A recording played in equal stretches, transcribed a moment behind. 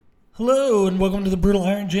Hello and welcome to the Brutal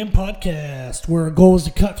Iron Gym podcast, where our goal is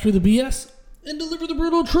to cut through the BS and deliver the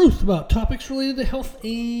brutal truth about topics related to health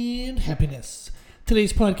and happiness.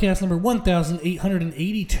 Today's podcast number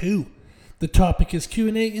 1882. The topic is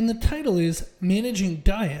Q&A and the title is Managing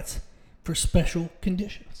Diets for Special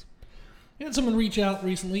Conditions. I had someone reach out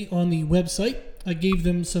recently on the website. I gave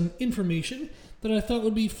them some information that I thought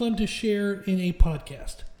would be fun to share in a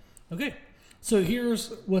podcast. Okay, so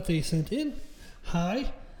here's what they sent in.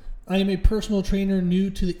 Hi. I am a personal trainer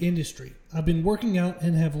new to the industry. I've been working out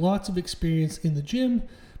and have lots of experience in the gym,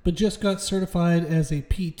 but just got certified as a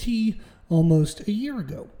PT almost a year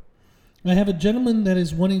ago. I have a gentleman that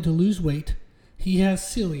is wanting to lose weight. He has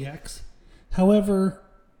celiac. However,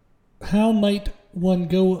 how might one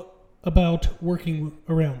go about working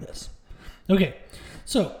around this? Okay,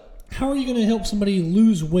 so how are you going to help somebody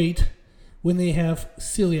lose weight when they have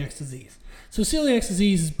celiac disease? So celiac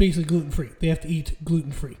disease is basically gluten-free. They have to eat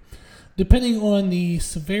gluten-free. Depending on the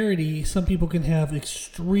severity, some people can have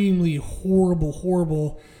extremely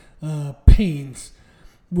horrible pains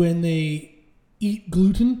when they eat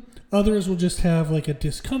gluten. Others will just have like a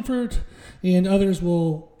discomfort, and others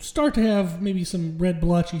will start to have maybe some red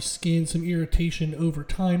blotchy skin, some irritation over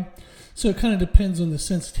time. So it kind of depends on the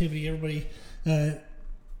sensitivity. Everybody,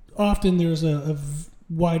 often there's a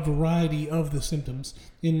wide variety of the symptoms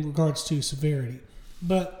in regards to severity.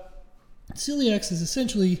 But celiac is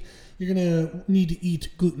essentially you're going to need to eat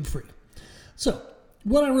gluten-free. So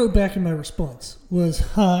what I wrote back in my response was,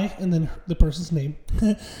 hi, and then the person's name.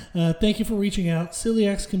 Thank you for reaching out.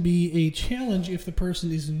 Celiac can be a challenge if the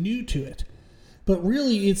person is new to it, but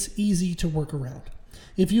really it's easy to work around.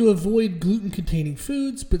 If you avoid gluten-containing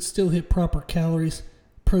foods but still hit proper calories,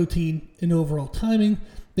 protein, and overall timing,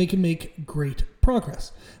 they can make great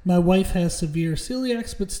progress. My wife has severe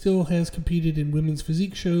celiac but still has competed in women's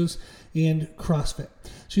physique shows and CrossFit.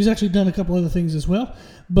 She's actually done a couple other things as well,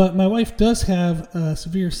 but my wife does have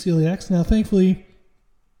severe celiac. Now, thankfully,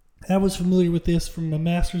 I was familiar with this from a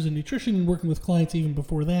master's in nutrition and working with clients even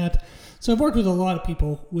before that. So I've worked with a lot of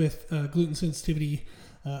people with gluten sensitivity,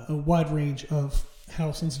 a wide range of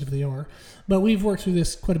how sensitive they are, but we've worked through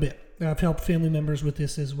this quite a bit. I've helped family members with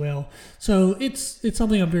this as well. So it's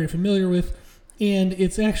something I'm very familiar with, and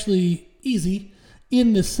it's actually easy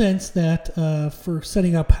in the sense that for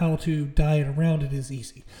setting up how to diet around it is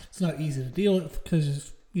easy. It's not easy to deal with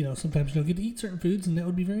because, sometimes you don't get to eat certain foods, and that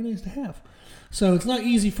would be very nice to have. So it's not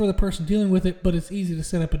easy for the person dealing with it, but it's easy to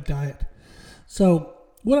set up a diet. So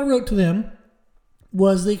what I wrote to them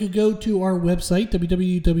was they could go to our website,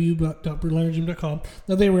 www.brutalironGym.com.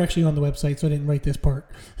 Now, they were actually on the website, so I didn't write this part.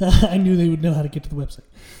 I knew they would know how to get to the website.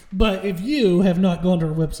 But if you have not gone to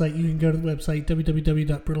our website, you can go to the website,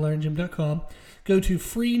 www.brutalironGym.com. Go to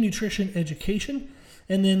Free Nutrition Education,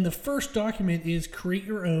 and then the first document is Create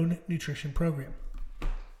Your Own Nutrition Program.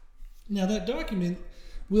 Now, that document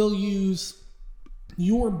will use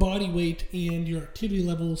your body weight and your activity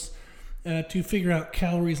levels to figure out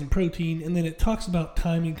calories and protein, and then it talks about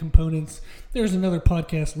timing components. There's another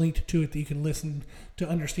podcast linked to it that you can listen to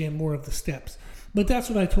understand more of the steps. But that's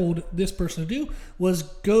what I told this person to do, was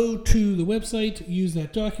go to the website, use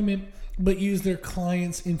that document, but use their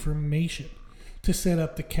client's information to set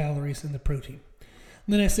up the calories and the protein.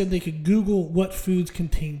 And then I said they could Google what foods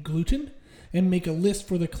contain gluten and make a list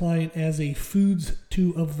for the client as a foods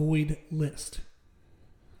to avoid list.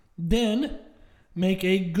 Then make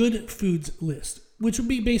a good foods list, which would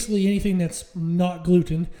be basically anything that's not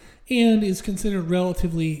gluten and is considered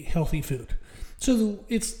relatively healthy food. So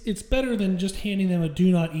it's better than just handing them a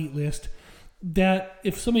do not eat list, that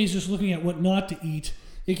if somebody's just looking at what not to eat,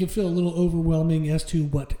 it can feel a little overwhelming as to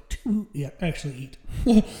what to actually eat.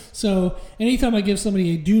 So anytime I give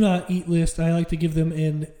somebody a do not eat list, I like to give them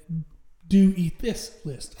an do eat this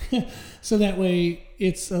list. So that way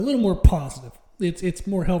it's a little more positive. It's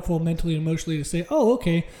more helpful mentally and emotionally to say, oh,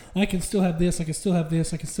 okay, I can still have this, I can still have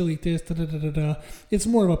this, I can still eat this, da-da-da-da-da. It's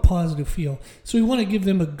more of a positive feel. So we want to give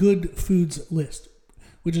them a good foods list,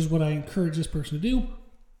 which is what I encourage this person to do.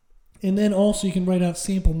 And then also you can write out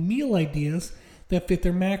sample meal ideas that fit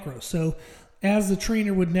their macros. So as the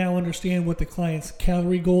trainer would now understand what the client's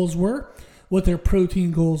calorie goals were, what their protein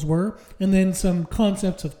goals were, and then some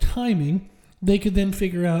concepts of timing, they could then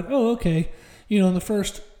figure out, oh, okay, in the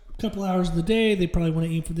first couple hours of the day, they probably want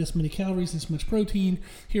to aim for this many calories, this much protein.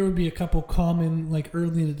 Here would be a couple common, like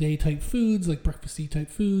early in the day type foods, like breakfasty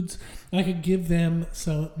type foods. I could give them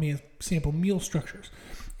some sample meal structures.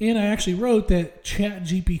 And I actually wrote that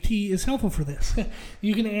ChatGPT is helpful for this.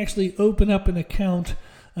 You can actually open up an account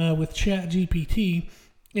with ChatGPT,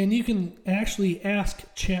 and you can actually ask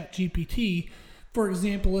ChatGPT For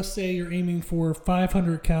example, let's say you're aiming for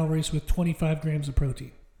 500 calories with 25 grams of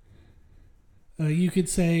protein. You could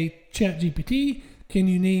say, ChatGPT, can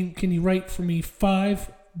you write for me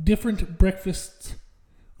 5 different breakfast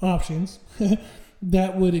options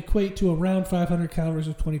that would equate to around 500 calories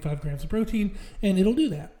with 25 grams of protein, and it'll do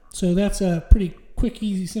that. So that's a pretty quick,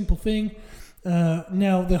 easy, simple thing.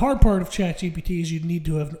 Now, the hard part of ChatGPT is you'd need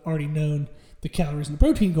to have already known the calories and the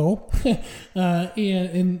protein goal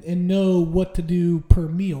and know what to do per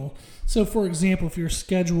meal. So, for example, if your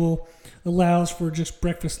schedule allows for just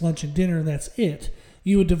breakfast, lunch, and dinner, and that's it,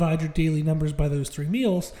 you would divide your daily numbers by those 3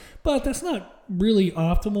 meals. But that's not really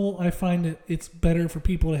optimal. I find that it's better for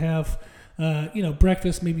people to have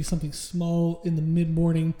breakfast, maybe something small in the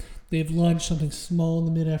mid-morning. They have lunch, something small in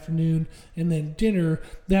the mid-afternoon, and then dinner.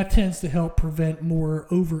 That tends to help prevent more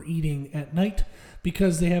overeating at night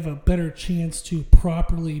because they have a better chance to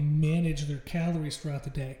properly manage their calories throughout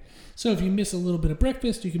the day. So if you miss a little bit of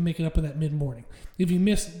breakfast, you can make it up in that mid-morning. If you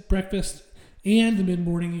miss breakfast and the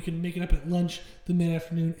mid-morning, you can make it up at lunch, the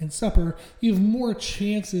mid-afternoon, and supper. You have more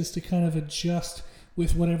chances to kind of adjust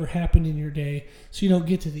with whatever happened in your day, so you don't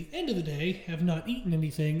get to the end of the day, have not eaten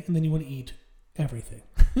anything, and then you want to eat everything.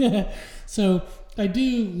 So I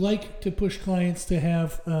do like to push clients to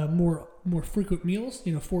have more frequent meals,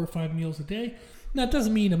 4 or 5 meals a day. Now, it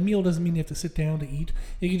doesn't mean a meal doesn't mean they have to sit down to eat.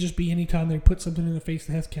 It can just be any time they put something in their face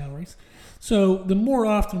that has calories. So the more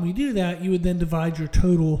often we do that, you would then divide your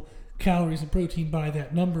total calories and protein by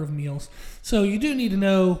that number of meals. So you do need to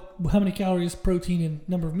know how many calories, protein, and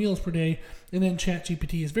number of meals per day, and then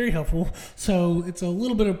ChatGPT is very helpful. So it's a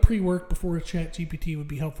little bit of pre-work before ChatGPT would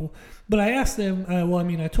be helpful. But I asked them,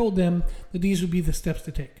 I told them that these would be the steps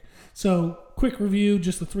to take. So quick review,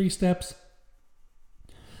 just the 3 steps.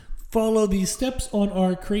 Follow these steps on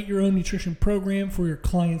our Create Your Own Nutrition program for your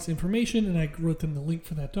clients' information, and I wrote them the link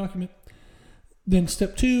for that document. Then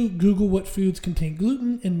step 2, Google what foods contain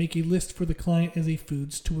gluten and make a list for the client as a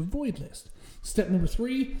foods to avoid list. Step number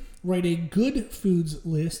 3, write a good foods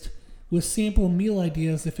list with sample meal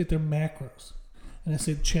ideas that fit their macros. And I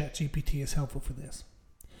said ChatGPT is helpful for this.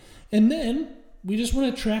 And then we just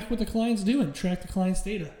want to track what the client's doing, track the client's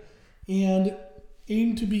data, and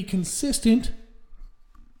aim to be consistent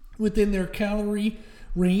within their calorie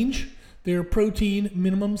range, their protein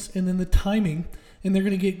minimums, and then the timing, and they're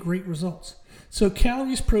going to get great results. So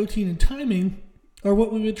calories, protein, and timing are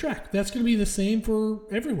what we would track. That's going to be the same for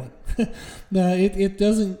everyone. It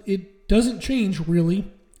doesn't change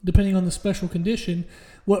really depending on the special condition.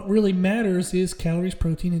 What really matters is calories,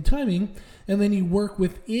 protein, and timing, and then you work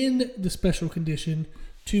within the special condition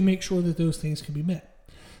to make sure that those things can be met.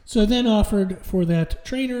 So I then offered for that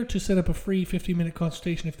trainer to set up a free 15-minute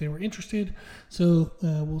consultation if they were interested. So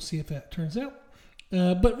we'll see if that turns out.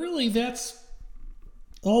 But really, that's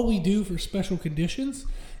all we do for special conditions.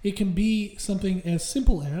 It can be something as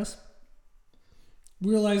simple as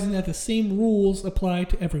realizing that the same rules apply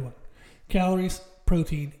to everyone: calories,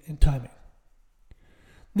 protein, and timing.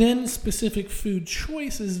 Then specific food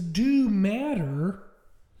choices do matter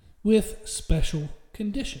with special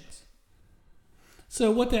conditions. So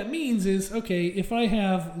what that means is, okay, if I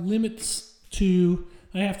have limits to,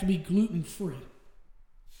 I have to be gluten-free.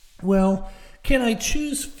 Well, can I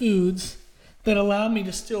choose foods that allow me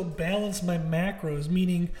to still balance my macros,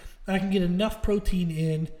 meaning I can get enough protein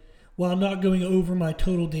in while not going over my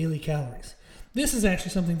total daily calories? This is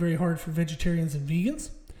actually something very hard for vegetarians and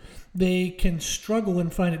vegans. They can struggle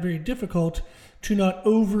and find it very difficult to not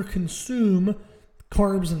overconsume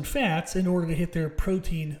carbs and fats in order to hit their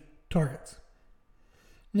protein targets.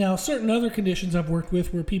 Now, certain other conditions I've worked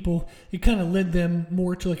with where people, it kind of led them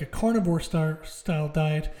more to like a carnivore style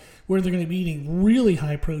diet where they're going to be eating really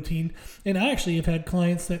high protein. And I actually have had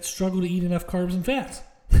clients that struggle to eat enough carbs and fats,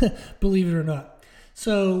 believe it or not.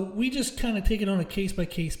 So we just kind of take it on a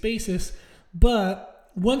case-by-case basis. But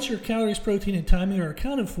once your calories, protein, and timing are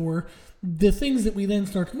accounted for, the things that we then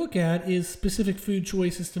start to look at is specific food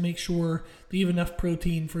choices to make sure that you have enough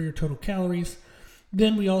protein for your total calories.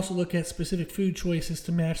 Then we also look at specific food choices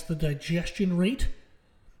to match the digestion rate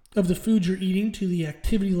of the food you're eating to the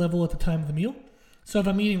activity level at the time of the meal. So if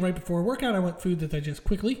I'm eating right before a workout, I want food that digests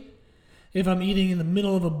quickly. If I'm eating in the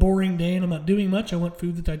middle of a boring day and I'm not doing much, I want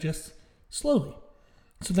food that digests slowly.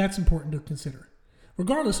 So that's important to consider,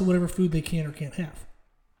 regardless of whatever food they can or can't have.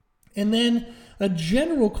 And then a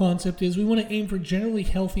general concept is we want to aim for generally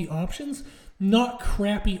healthy options, not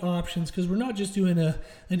crappy options, because we're not just doing an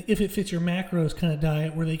if it fits your macros kind of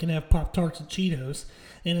diet where they can have Pop-Tarts and Cheetos,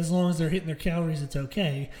 and as long as they're hitting their calories, it's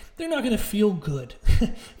okay. They're not going to feel good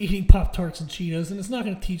eating Pop-Tarts and Cheetos, and it's not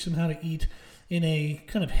going to teach them how to eat in a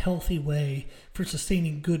kind of healthy way for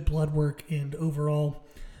sustaining good blood work and overall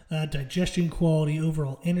digestion quality,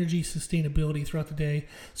 overall energy sustainability throughout the day.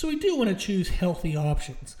 So we do want to choose healthy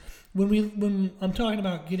options. When I'm talking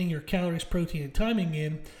about getting your calories, protein, and timing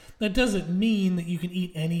in, that doesn't mean that you can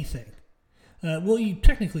eat anything. Well, you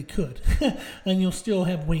technically could, and you'll still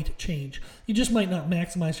have weight change. You just might not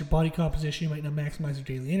maximize your body composition. You might not maximize your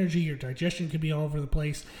daily energy. Your digestion could be all over the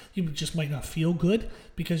place. You just might not feel good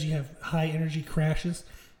because you have high energy crashes.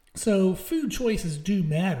 So food choices do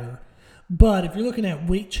matter, but if you're looking at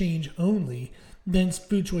weight change only, then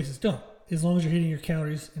food choices don't, as long as you're hitting your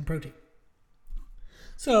calories and protein.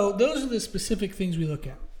 So those are the specific things we look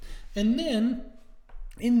at. And then,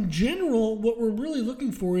 in general, what we're really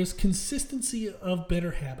looking for is consistency of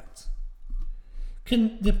better habits.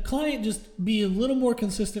 Can the client just be a little more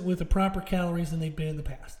consistent with the proper calories than they've been in the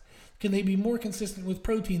past? Can they be more consistent with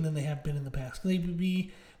protein than they have been in the past? Can they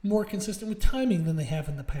be more consistent with timing than they have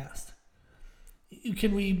in the past?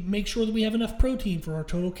 Can we make sure that we have enough protein for our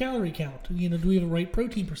total calorie count? Do we have the right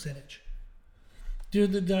protein percentage? Do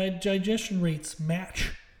the digestion rates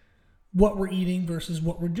match what we're eating versus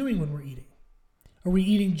what we're doing when we're eating? Are we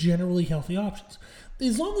eating generally healthy options?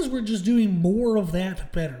 As long as we're just doing more of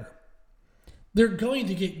that better, they're going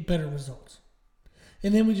to get better results.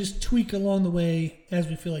 And then we just tweak along the way as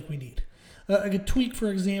we feel like we need. A good tweak, for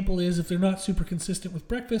example, is if they're not super consistent with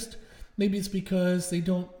breakfast, maybe it's because they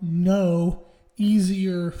don't know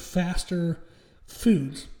easier, faster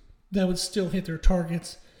foods that would still hit their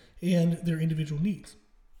targets and their individual needs.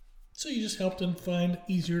 So you just help them find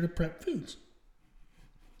easier to prep foods.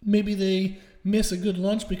 Maybe they miss a good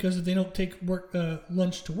lunch because if they don't take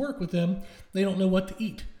lunch to work with them, they don't know what to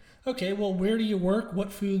eat. Okay, well, where do you work?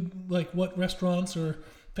 What food, like what restaurants or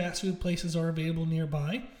fast food places are available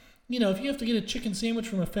nearby? If you have to get a chicken sandwich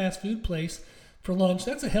from a fast food place for lunch,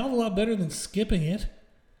 that's a hell of a lot better than skipping it.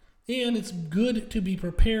 And it's good to be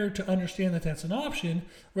prepared to understand that that's an option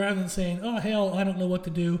rather than saying, oh, hell, I don't know what to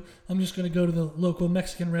do. I'm just going to go to the local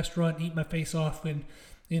Mexican restaurant and eat my face off in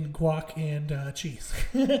guac and cheese.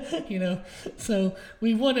 So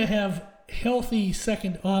we want to have healthy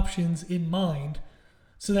second options in mind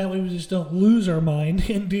so that way we just don't lose our mind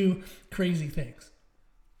and do crazy things.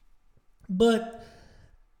 But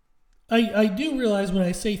I do realize when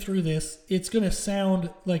I say through this, it's going to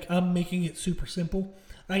sound like I'm making it super simple.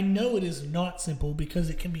 I know it is not simple because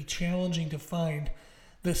it can be challenging to find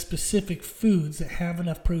the specific foods that have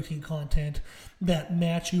enough protein content that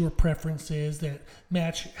match your preferences, that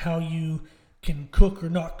match how you can cook or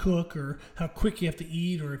not cook, or how quick you have to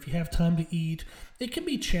eat, or if you have time to eat. It can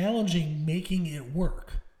be challenging making it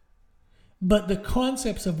work. But the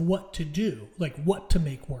concepts of what to do, like what to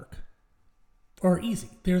make work, are easy.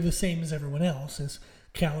 They're the same as everyone else, as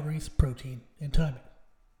calories, protein, and timing.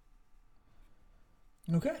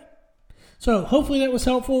 Okay. So hopefully that was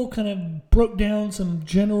helpful, kind of broke down some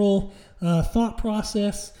general thought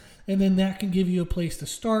process, and then that can give you a place to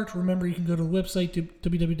start. Remember, you can go to the website,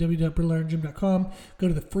 www.brittleiron.gym.com, go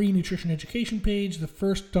to the free nutrition education page. The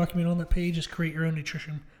first document on that page is create your own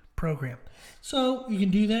nutrition program. So you can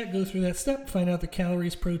do that, go through that step, find out the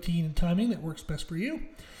calories, protein, and timing that works best for you.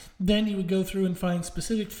 Then you would go through and find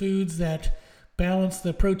specific foods that balance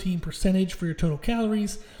the protein percentage for your total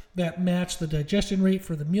calories, that match the digestion rate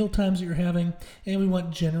for the meal times that you're having, and we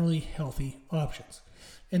want generally healthy options.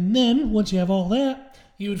 And then, once you have all that,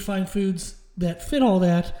 you would find foods that fit all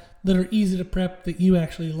that are easy to prep, that you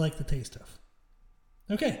actually like the taste of.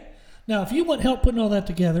 Okay, now if you want help putting all that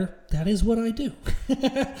together, that is what I do.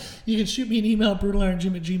 You can shoot me an email,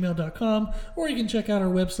 brutalirongym@gmail.com, or you can check out our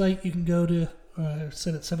website. You can go to, I've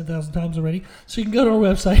said it 7,000 times already, so you can go to our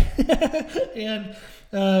website and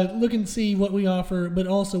look and see what we offer, but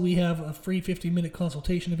also we have a free 15-minute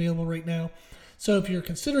consultation available right now. So if you're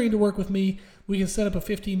considering to work with me, we can set up a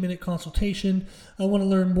 15-minute consultation. I want to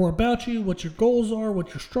learn more about you, what your goals are, what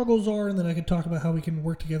your struggles are, and then I can talk about how we can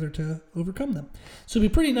work together to overcome them. So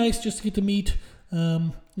it'd be pretty nice just to get to meet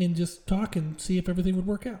and just talk and see if everything would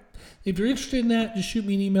work out. If you're interested in that, just shoot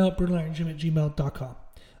me an email at brutalirongym@gmail.com.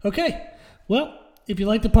 Okay, well, if you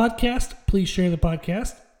like the podcast, please share the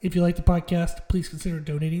podcast. If you like the podcast, please consider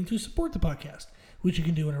donating to support the podcast, which you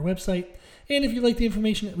can do on our website. And if you like the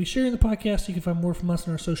information that we share in the podcast, you can find more from us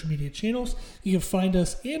on our social media channels. You can find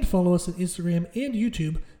us and follow us on Instagram and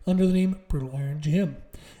YouTube under the name Brutal Iron Gym.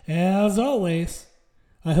 As always,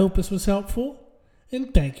 I hope this was helpful,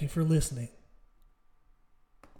 and thank you for listening.